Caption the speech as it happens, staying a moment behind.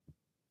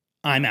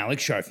I'm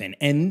Alex Sharfin,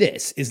 and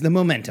this is the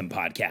Momentum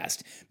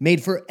Podcast,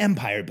 made for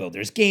empire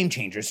builders, game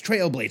changers,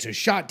 trailblazers,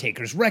 shot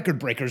takers, record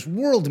breakers,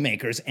 world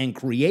makers, and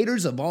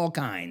creators of all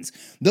kinds.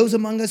 Those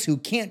among us who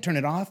can't turn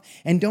it off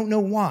and don't know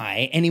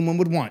why anyone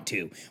would want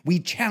to. We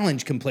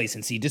challenge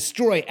complacency,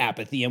 destroy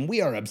apathy, and we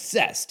are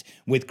obsessed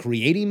with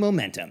creating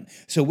momentum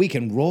so we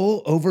can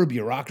roll over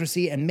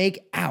bureaucracy and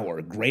make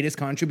our greatest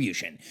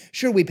contribution.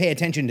 Sure, we pay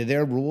attention to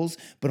their rules,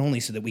 but only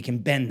so that we can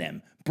bend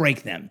them,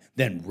 break them,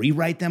 then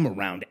rewrite them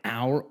around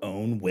our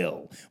own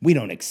will. We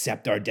don't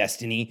accept our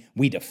destiny,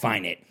 we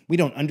define it. We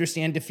don't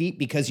understand defeat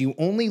because you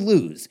only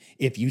lose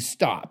if you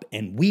stop,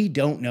 and we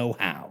don't know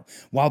how.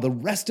 While the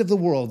rest of the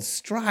world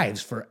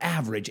strives for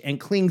average and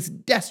clings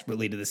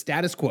desperately to the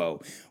status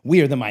quo,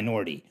 we are the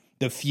minority,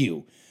 the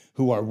few,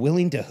 who are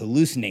willing to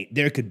hallucinate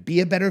there could be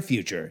a better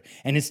future,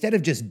 and instead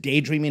of just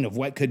daydreaming of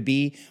what could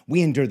be,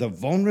 we endure the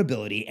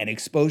vulnerability and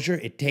exposure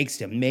it takes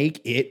to make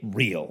it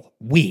real.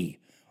 We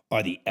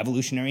are the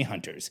evolutionary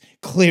hunters,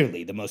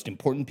 clearly the most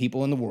important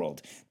people in the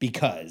world,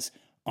 because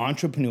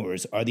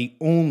entrepreneurs are the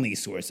only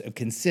source of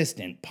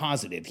consistent,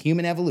 positive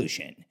human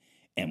evolution,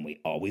 and we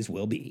always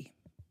will be.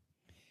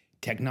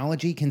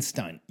 Technology can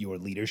stunt your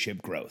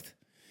leadership growth.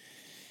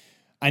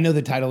 I know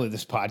the title of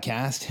this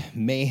podcast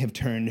may have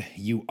turned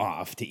you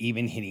off to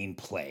even hitting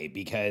play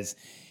because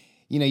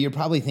you're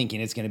probably thinking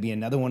it's going to be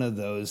another one of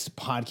those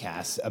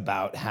podcasts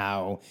about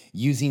how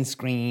using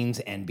screens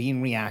and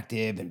being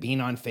reactive and being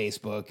on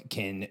Facebook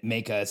can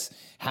make us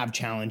have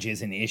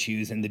challenges and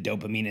issues and the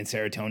dopamine and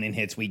serotonin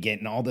hits we get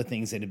and all the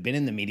things that have been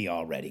in the media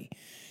already.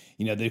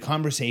 The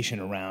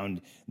conversation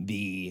around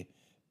the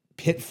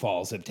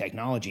pitfalls of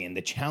technology and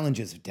the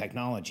challenges of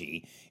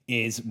technology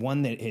is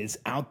one that is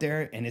out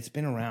there and it's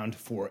been around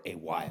for a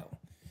while.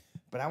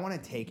 But I want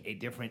to take a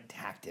different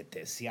tact at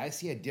this. See, I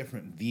see a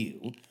different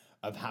view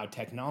of how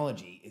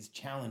technology is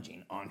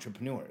challenging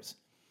entrepreneurs.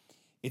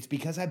 It's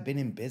because I've been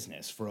in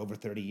business for over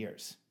 30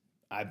 years.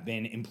 I've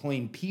been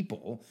employing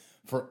people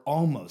for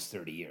almost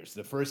 30 years.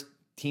 The first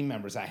team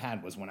members I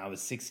had was when I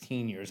was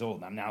 16 years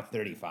old. I'm now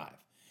 35.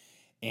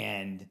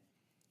 And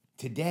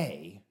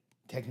today,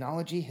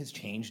 technology has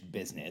changed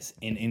business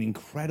in an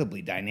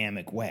incredibly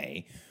dynamic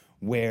way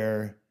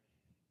where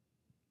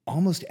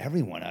almost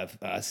every one of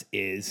us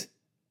is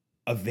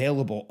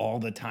available all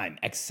the time,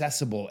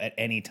 accessible at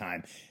any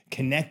time,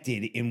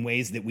 connected in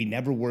ways that we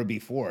never were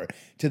before,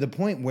 to the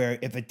point where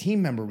if a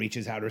team member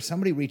reaches out or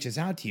somebody reaches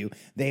out to you,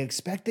 they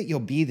expect that you'll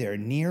be there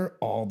near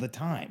all the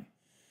time.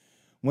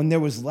 When there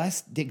was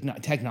less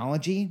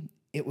technology,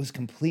 it was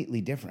completely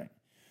different.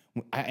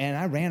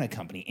 I ran a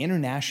company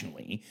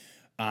internationally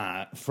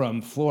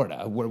from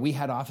Florida where we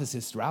had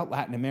offices throughout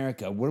Latin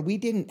America where we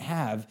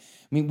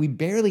we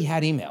barely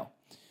had email.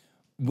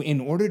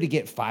 In order to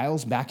get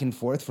files back and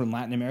forth from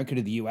Latin America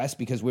to the US,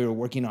 because we were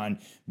working on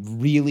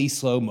really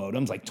slow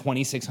modems, like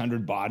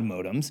 2600 baud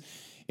modems,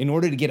 in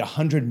order to get a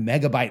 100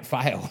 megabyte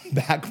file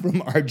back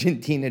from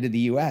Argentina to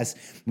the US,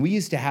 we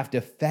used to have to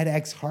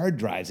FedEx hard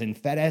drives and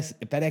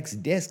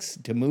FedEx disks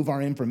to move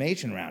our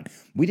information around.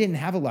 We didn't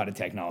have a lot of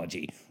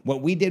technology.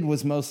 What we did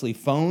was mostly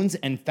phones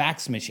and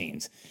fax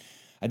machines.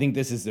 I think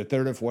this is the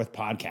third or fourth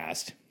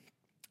podcast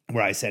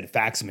where I said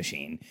fax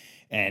machine.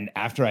 And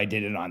after I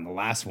did it on the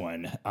last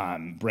one,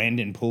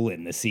 Brandon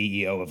Poulin, the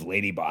CEO of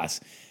Lady Boss,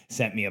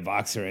 sent me a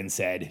Voxer and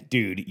said,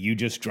 dude, you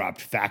just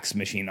dropped fax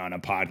machine on a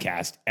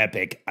podcast.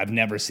 Epic. I've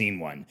never seen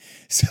one.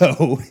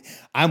 So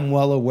I'm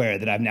well aware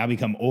that I've now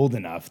become old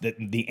enough that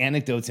the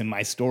anecdotes in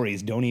my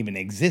stories don't even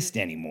exist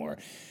anymore.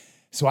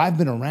 So I've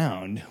been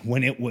around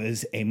when it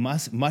was a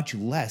much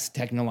less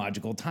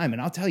technological time.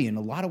 And I'll tell you, in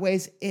a lot of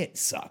ways, it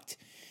sucked.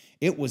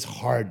 It was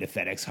hard to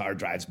FedEx hard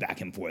drives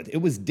back and forth. It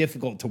was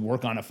difficult to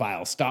work on a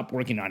file, stop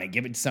working on it,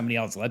 give it to somebody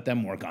else, let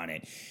them work on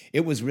it.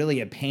 It was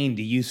really a pain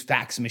to use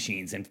fax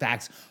machines and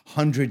fax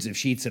hundreds of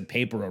sheets of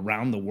paper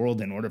around the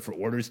world in order for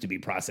orders to be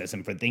processed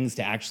and for things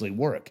to actually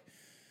work.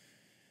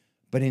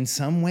 But in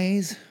some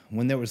ways,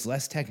 when there was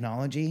less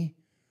technology,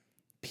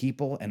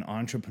 people and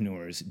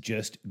entrepreneurs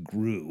just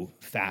grew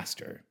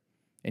faster.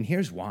 And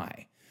here's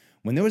why.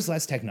 When there was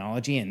less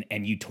technology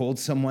and you told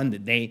someone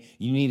that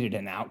you needed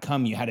an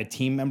outcome, you had a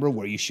team member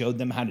where you showed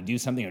them how to do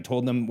something or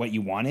told them what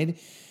you wanted,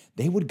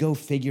 they would go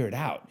figure it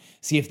out.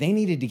 See, if they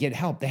needed to get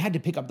help, they had to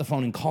pick up the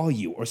phone and call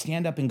you or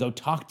stand up and go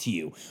talk to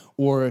you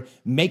or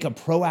make a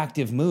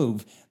proactive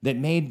move that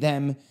made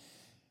them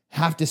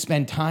have to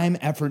spend time,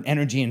 effort,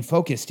 energy, and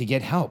focus to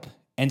get help.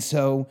 And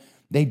so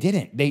they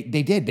didn't.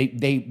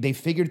 They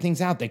figured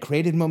things out. They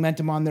created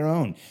momentum on their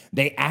own.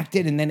 They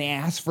acted and then they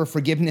asked for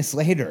forgiveness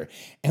later.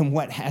 And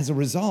as a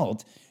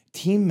result,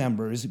 team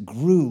members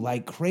grew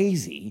like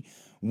crazy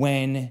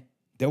when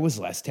there was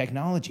less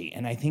technology.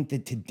 And I think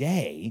that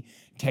today,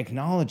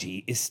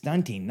 technology is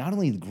stunting not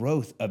only the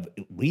growth of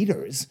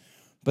leaders,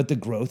 but the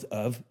growth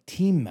of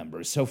team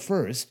members. So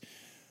first,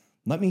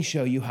 let me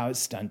show you how it's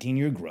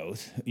stunting the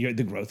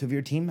growth of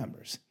your team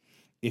members.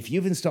 If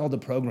you've installed a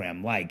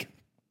program like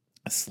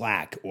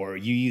Slack or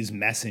you use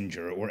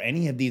Messenger or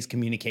any of these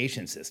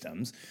communication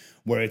systems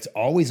where it's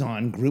always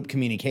on group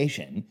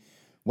communication,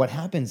 what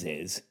happens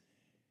is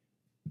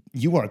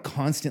you are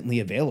constantly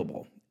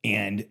available.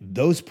 And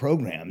those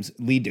programs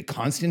lead to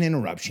constant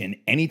interruption,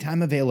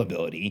 anytime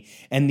availability,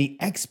 and the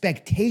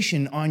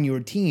expectation on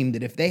your team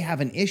that if they have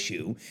an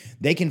issue,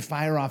 they can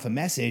fire off a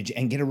message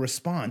and get a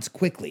response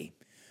quickly.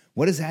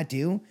 What does that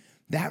do?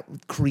 That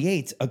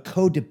creates a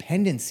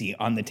codependency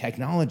on the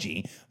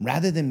technology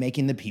rather than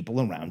making the people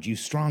around you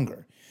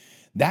stronger.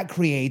 That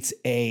creates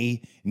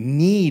a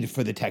need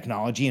for the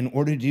technology in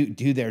order to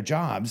do their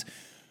jobs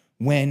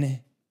when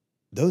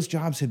those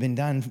jobs have been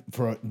done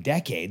for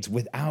decades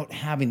without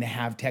having to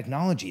have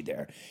technology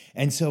there.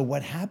 And so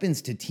what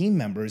happens to team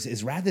members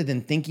is rather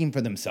than thinking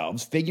for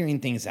themselves, figuring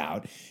things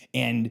out,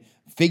 and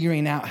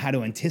figuring out how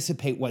to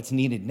anticipate what's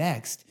needed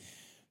next,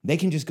 they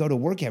can just go to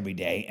work every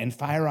day and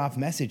fire off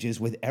messages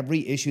with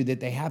every issue that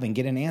they have and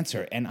get an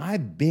answer. And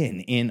I've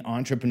been in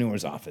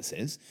entrepreneurs'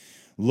 offices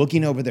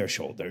looking over their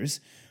shoulders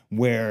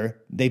where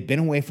they've been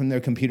away from their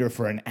computer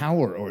for an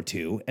hour or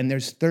two, and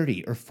there's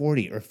 30 or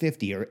 40 or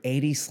 50 or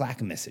 80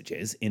 Slack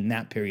messages in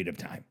that period of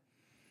time.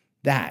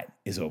 That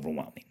is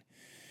overwhelming.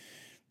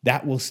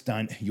 That will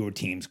stunt your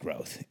team's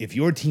growth. If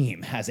your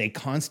team has a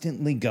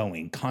constantly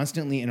going,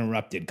 constantly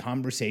interrupted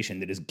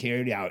conversation that is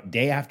carried out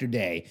day after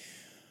day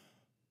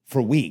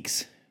for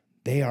weeks,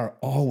 they are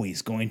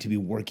always going to be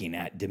working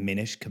at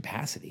diminished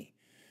capacity.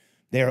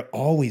 They are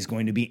always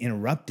going to be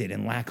interrupted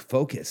and lack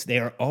focus. They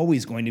are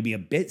always going to be a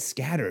bit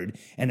scattered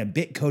and a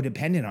bit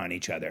codependent on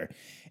each other.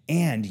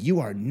 And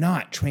you are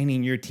not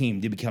training your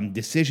team to become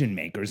decision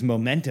makers,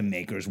 momentum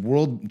makers,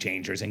 world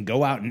changers, and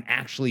go out and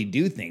actually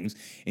do things.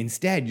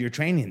 Instead, you're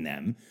training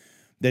them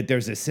that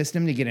there's a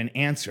system to get an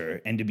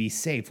answer and to be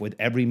safe with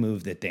every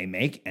move that they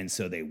make, and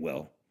so they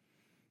will.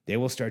 They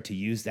will start to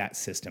use that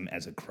system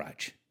as a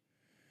crutch.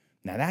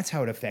 Now, that's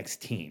how it affects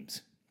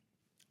teams.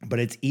 But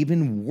it's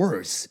even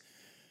worse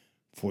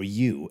for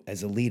you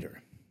as a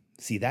leader.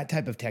 See, that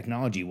type of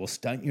technology will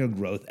stunt your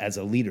growth as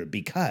a leader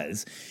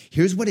because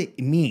here's what it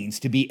means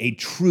to be a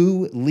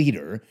true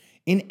leader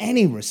in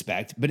any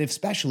respect, but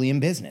especially in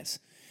business,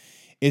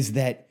 is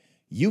that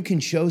you can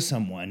show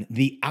someone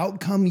the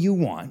outcome you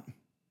want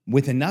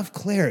with enough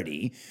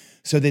clarity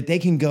so that they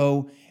can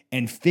go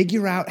and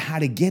figure out how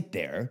to get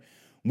there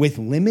with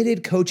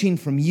limited coaching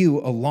from you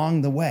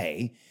along the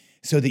way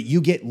so that you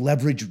get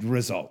leveraged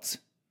results.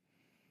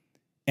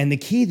 And the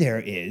key there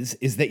is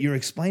that you're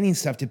explaining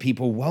stuff to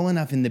people well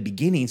enough in the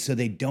beginning so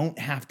they don't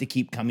have to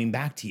keep coming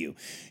back to you.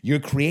 You're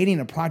creating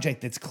a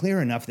project that's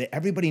clear enough that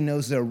everybody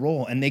knows their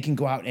role and they can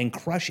go out and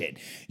crush it.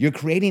 You're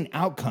creating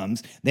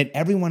outcomes that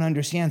everyone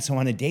understands. So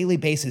on a daily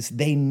basis,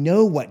 they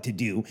know what to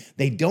do.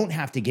 They don't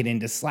have to get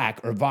into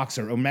Slack or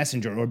Voxer or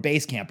Messenger or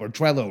Basecamp or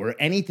Trello or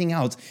anything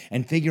else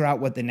and figure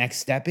out what the next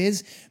step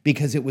is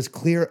because it was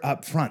clear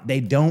up front. They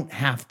don't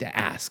have to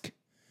ask.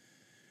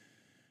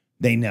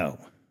 They know.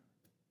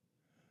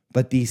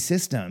 But these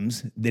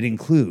systems that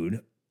include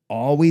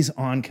always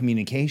on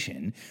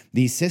communication,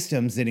 these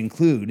systems that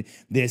include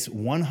this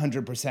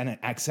 100%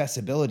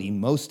 accessibility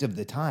most of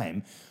the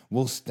time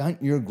will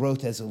stunt your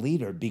growth as a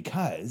leader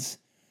because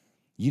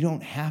you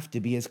don't have to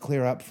be as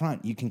clear up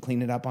front. You can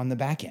clean it up on the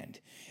back end.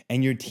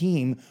 And your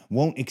team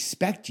won't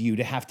expect you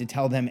to have to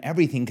tell them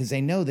everything because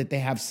they know that they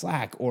have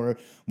Slack or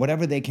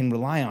whatever they can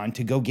rely on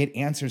to go get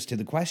answers to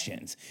the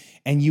questions.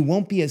 And you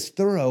won't be as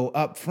thorough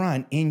up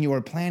front in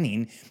your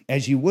planning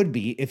as you would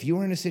be if you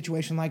were in a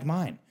situation like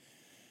mine.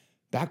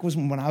 Back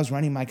when I was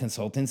running my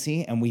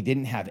consultancy and we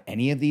didn't have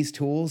any of these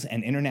tools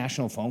and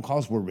international phone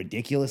calls were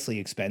ridiculously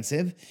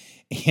expensive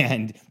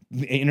and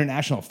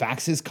international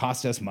faxes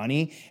cost us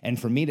money. And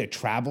for me to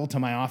travel to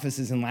my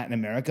offices in Latin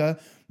America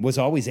was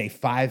always a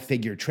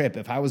 5-figure trip.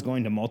 If I was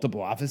going to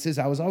multiple offices,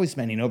 I was always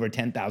spending over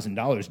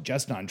 $10,000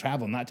 just on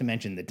travel, not to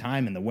mention the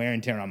time and the wear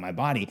and tear on my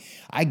body.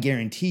 I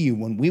guarantee you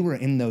when we were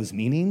in those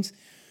meetings,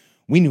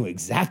 we knew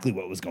exactly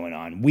what was going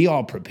on. We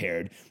all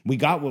prepared. We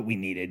got what we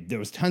needed. There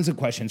was tons of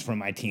questions from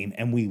my team,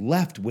 and we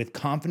left with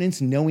confidence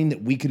knowing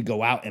that we could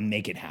go out and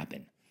make it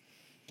happen.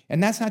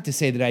 And that's not to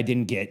say that I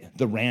didn't get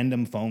the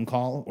random phone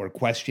call or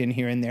question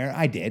here and there.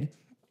 I did.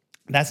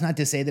 That's not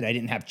to say that I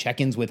didn't have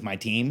check-ins with my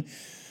team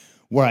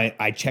where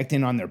I checked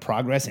in on their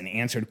progress and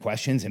answered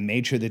questions and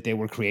made sure that they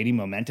were creating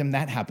momentum.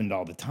 That happened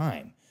all the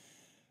time.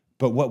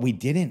 But what we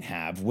didn't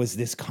have was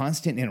this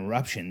constant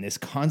interruption, this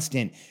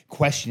constant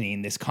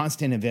questioning, this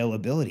constant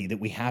availability that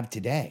we have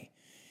today.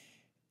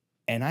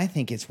 And I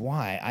think it's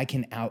why I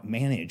can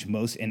outmanage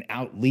most and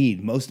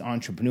outlead most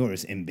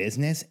entrepreneurs in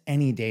business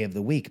any day of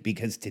the week,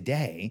 because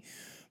today,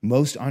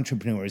 most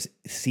entrepreneurs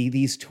see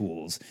these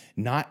tools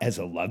not as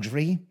a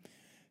luxury,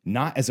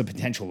 not as a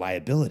potential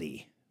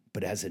liability,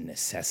 but as a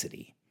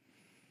necessity.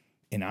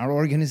 In our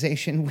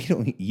organization, we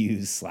don't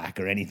use Slack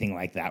or anything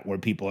like that where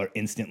people are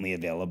instantly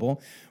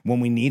available. When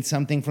we need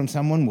something from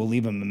someone, we'll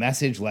leave them a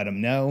message, let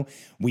them know.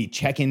 We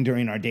check in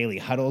during our daily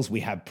huddles. We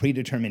have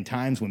predetermined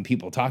times when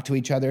people talk to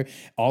each other.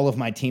 All of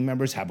my team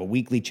members have a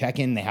weekly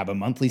check-in. They have a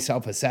monthly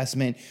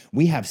self-assessment.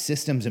 We have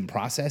systems and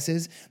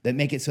processes that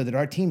make it so that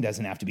our team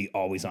doesn't have to be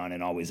always on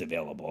and always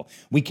available.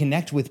 We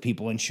connect with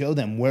people and show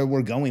them where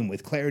we're going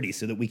with clarity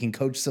so that we can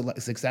coach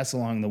success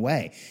along the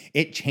way.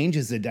 It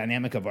changes the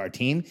dynamic of our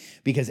team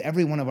because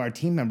every one of our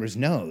team members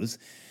knows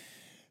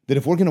that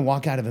if we're going to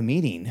walk out of a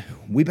meeting,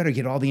 we better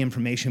get all the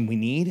information we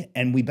need,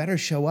 and we better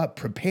show up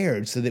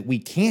prepared so that we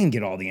can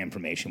get all the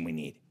information we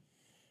need.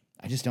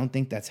 I just don't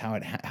think that's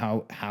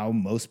how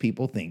most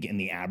people think in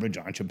the average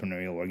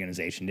entrepreneurial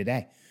organization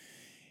today.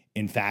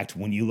 In fact,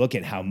 when you look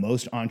at how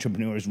most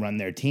entrepreneurs run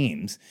their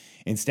teams,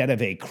 instead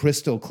of a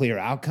crystal clear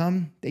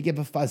outcome, they give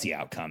a fuzzy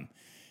outcome,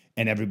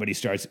 and everybody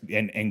starts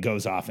and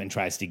goes off and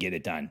tries to get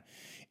it done.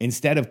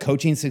 Instead of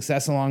coaching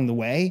success along the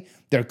way,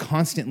 they're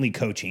constantly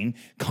coaching,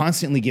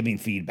 constantly giving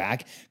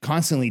feedback,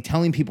 constantly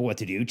telling people what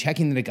to do,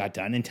 checking that it got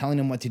done, and telling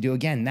them what to do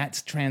again.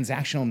 That's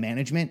transactional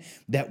management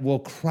that will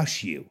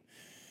crush you.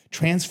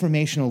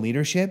 Transformational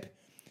leadership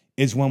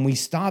is when we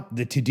stop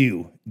the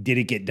to-do, did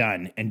it get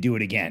done, and do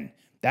it again.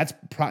 That's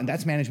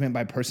management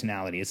by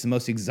personality. It's the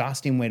most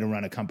exhausting way to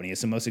run a company.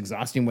 It's the most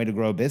exhausting way to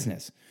grow a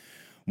business.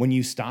 When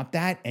you stop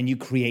that and you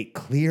create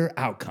clear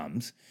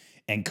outcomes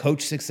and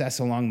coach success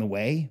along the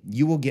way,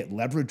 you will get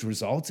leverage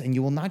results, and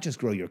you will not just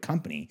grow your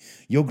company.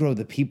 You'll grow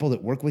the people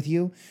that work with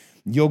you.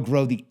 You'll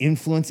grow the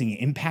influence and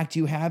the impact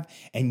you have,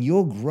 and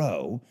you'll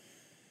grow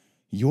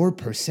your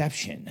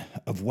perception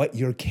of what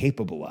you're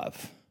capable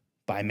of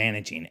by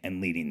managing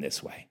and leading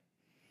this way.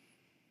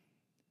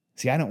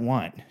 See, I don't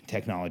want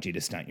technology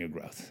to stunt your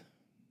growth,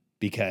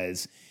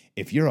 because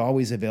if you're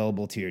always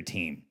available to your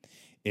team,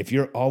 if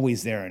you're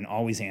always there and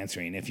always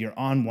answering, if you're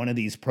on one of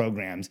these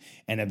programs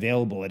and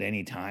available at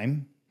any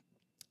time,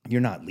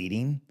 you're not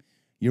leading,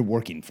 you're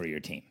working for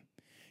your team.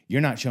 You're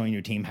not showing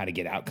your team how to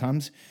get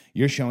outcomes.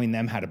 You're showing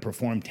them how to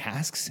perform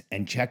tasks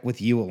and check with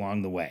you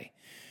along the way.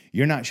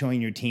 You're not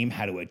showing your team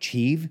how to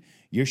achieve.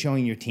 You're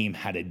showing your team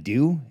how to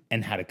do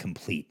and how to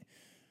complete.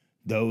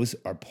 Those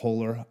are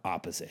polar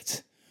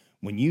opposites.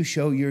 When you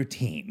show your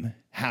team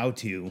how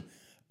to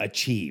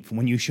achieve,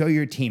 when you show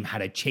your team how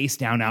to chase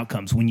down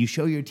outcomes, when you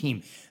show your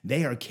team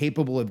they are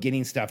capable of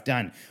getting stuff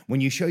done, when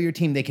you show your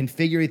team they can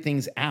figure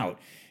things out,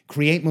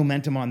 create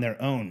momentum on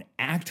their own,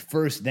 act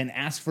first, then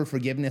ask for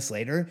forgiveness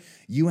later,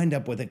 you end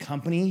up with a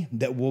company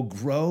that will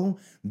grow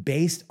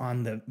based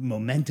on the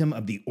momentum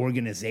of the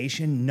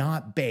organization,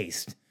 not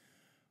based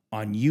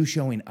on you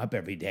showing up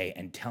every day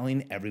and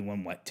telling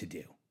everyone what to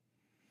do.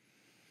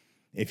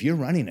 If you're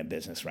running a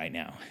business right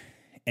now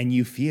and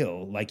you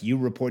feel like you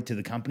report to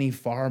the company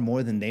far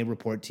more than they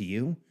report to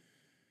you,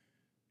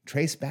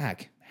 trace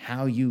back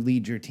how you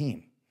lead your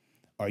team.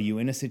 Are you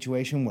in a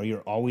situation where you're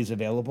always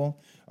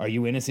available? Are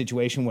you in a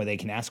situation where they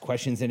can ask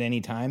questions at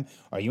any time?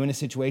 Are you in a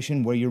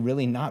situation where you're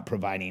really not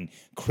providing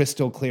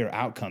crystal clear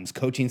outcomes,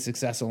 coaching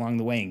success along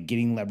the way, and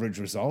getting leverage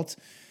results?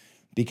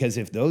 Because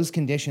if those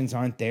conditions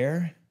aren't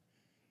there,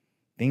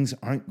 things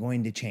aren't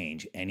going to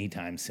change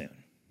anytime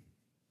soon.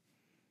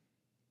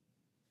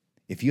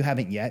 If you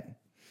haven't yet,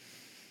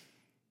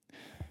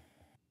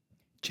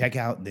 check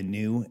out the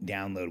new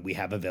download we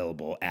have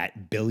available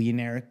at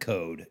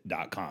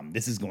billionairecode.com.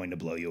 This is going to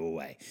blow you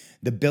away.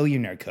 The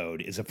Billionaire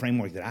Code is a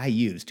framework that I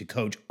use to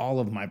coach all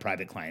of my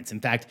private clients.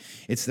 In fact,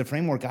 it's the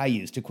framework I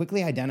use to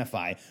quickly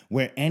identify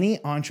where any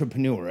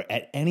entrepreneur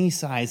at any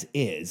size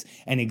is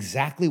and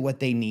exactly what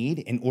they need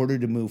in order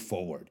to move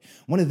forward.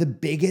 One of the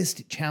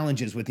biggest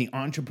challenges with the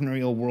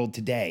entrepreneurial world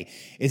today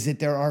is that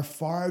there are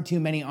far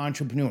too many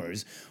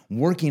entrepreneurs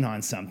working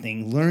on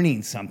something,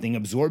 learning something,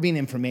 absorbing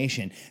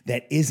information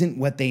that isn't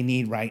what they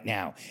need right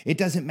now. It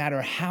doesn't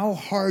matter how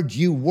hard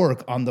you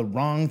work on the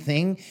wrong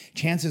thing,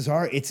 chances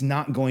are it's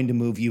not going to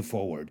move you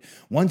forward.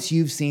 Once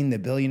you've seen the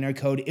Billionaire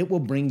Code, it will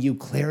bring you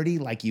clarity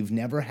like you've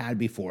never had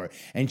before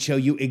and show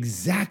you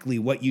exactly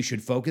what you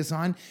should focus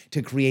on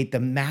to create the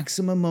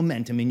maximum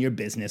momentum in your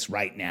business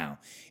right now.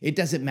 It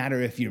doesn't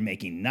matter if you're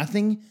making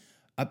nothing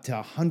up to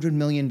 $100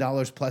 million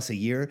plus a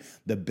year,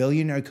 the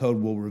Billionaire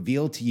Code will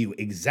reveal to you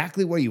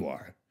exactly where you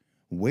are,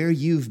 where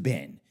you've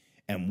been,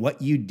 and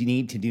what you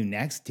need to do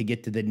next to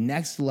get to the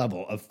next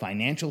level of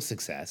financial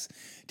success,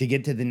 to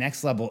get to the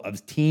next level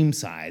of team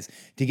size,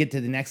 to get to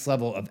the next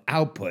level of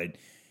output.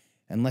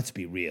 And let's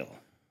be real,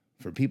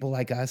 for people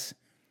like us,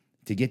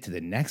 to get to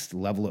the next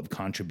level of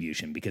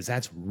contribution, because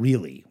that's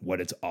really what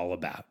it's all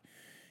about.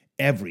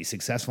 Every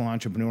successful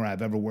entrepreneur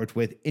I've ever worked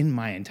with in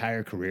my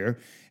entire career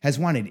has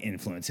wanted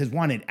influence, has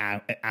wanted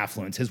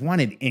affluence, has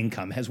wanted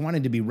income, has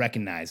wanted to be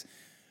recognized.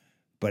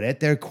 But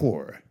at their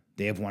core,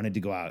 they have wanted to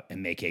go out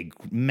and make a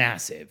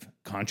massive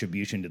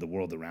contribution to the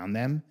world around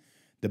them.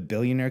 The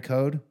Billionaire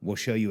Code will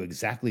show you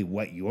exactly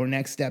what your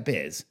next step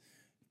is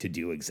to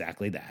do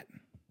exactly that.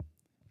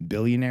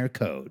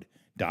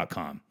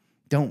 billionairecode.com.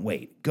 Don't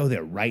wait. Go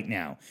there right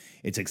now.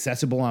 It's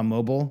accessible on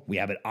mobile. We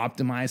have it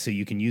optimized so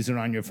you can use it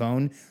on your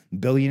phone.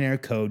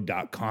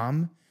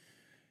 BillionaireCode.com.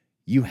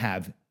 You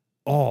have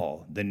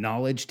all the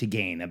knowledge to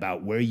gain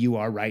about where you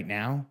are right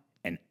now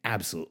and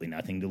absolutely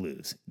nothing to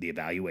lose. The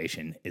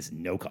evaluation is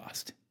no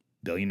cost.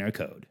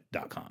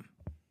 BillionaireCode.com.